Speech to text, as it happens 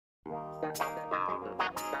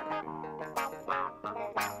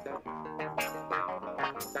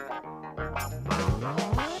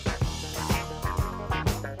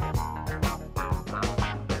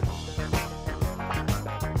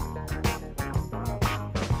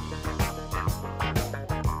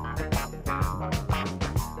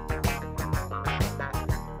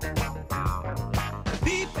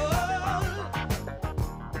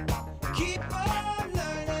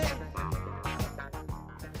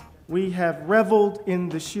We have reveled in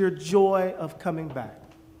the sheer joy of coming back,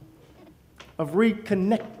 of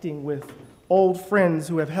reconnecting with old friends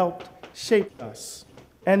who have helped shape us,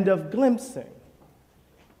 and of glimpsing,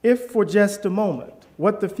 if for just a moment,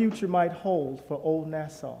 what the future might hold for old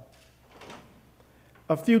Nassau.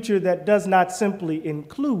 A future that does not simply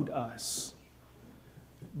include us,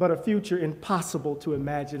 but a future impossible to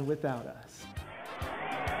imagine without us.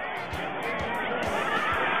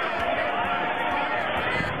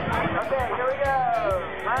 Okay, here we go.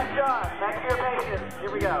 Last shot. Thanks for your patience.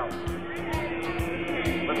 Here we go.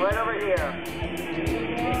 Look right over here.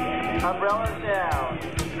 Umbrellas down.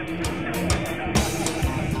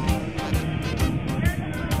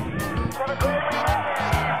 Have a great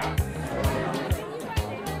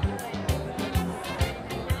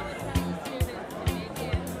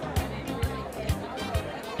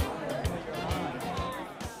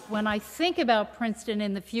When I think about Princeton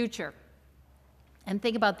in the future, and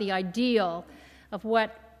think about the ideal of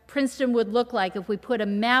what Princeton would look like if we put a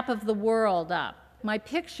map of the world up. My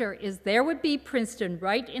picture is there would be Princeton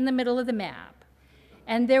right in the middle of the map,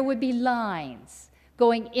 and there would be lines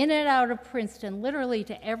going in and out of Princeton, literally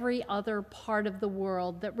to every other part of the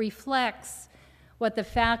world that reflects what the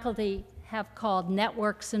faculty have called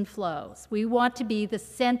networks and flows. We want to be the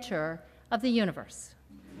center of the universe.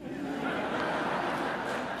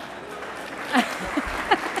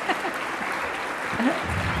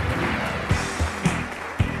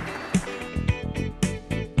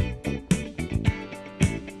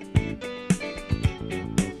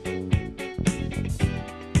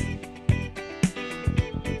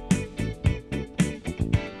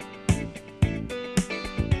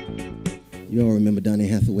 You all remember Donny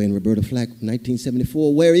Hathaway and Roberta Flack from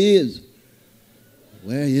 1974. Where is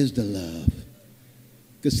the love?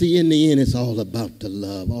 Because see, in the end, it's all about the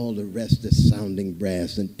love. All the rest is sounding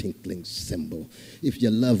brass and tinkling cymbal. If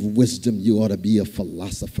you love wisdom, you ought to be a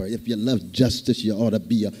philosopher. If you love justice, you ought to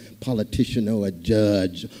be a politician or a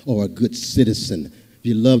judge or a good citizen. If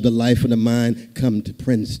you love the life of the mind, come to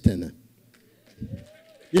Princeton.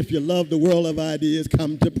 If you love the world of ideas,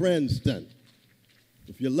 come to Princeton.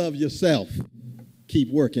 If you love yourself,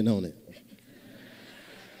 keep working on it.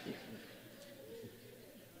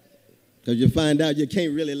 Because you find out you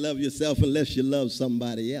can't really love yourself unless you love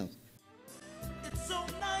somebody else. It's so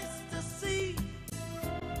nice to see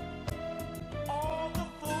all the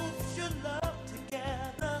folks you love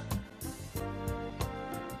together,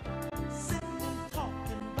 sitting and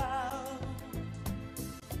talking about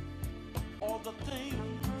all the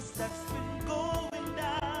things that's been going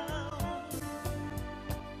down.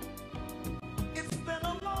 It's been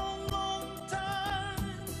a long, long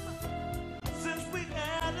time since we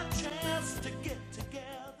had a chance to get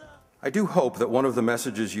together. I do hope that one of the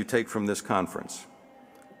messages you take from this conference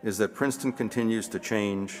is that Princeton continues to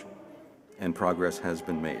change and progress has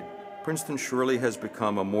been made. Princeton surely has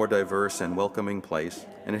become a more diverse and welcoming place,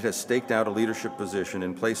 and it has staked out a leadership position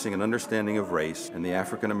in placing an understanding of race and the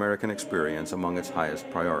African American experience among its highest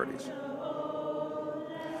priorities.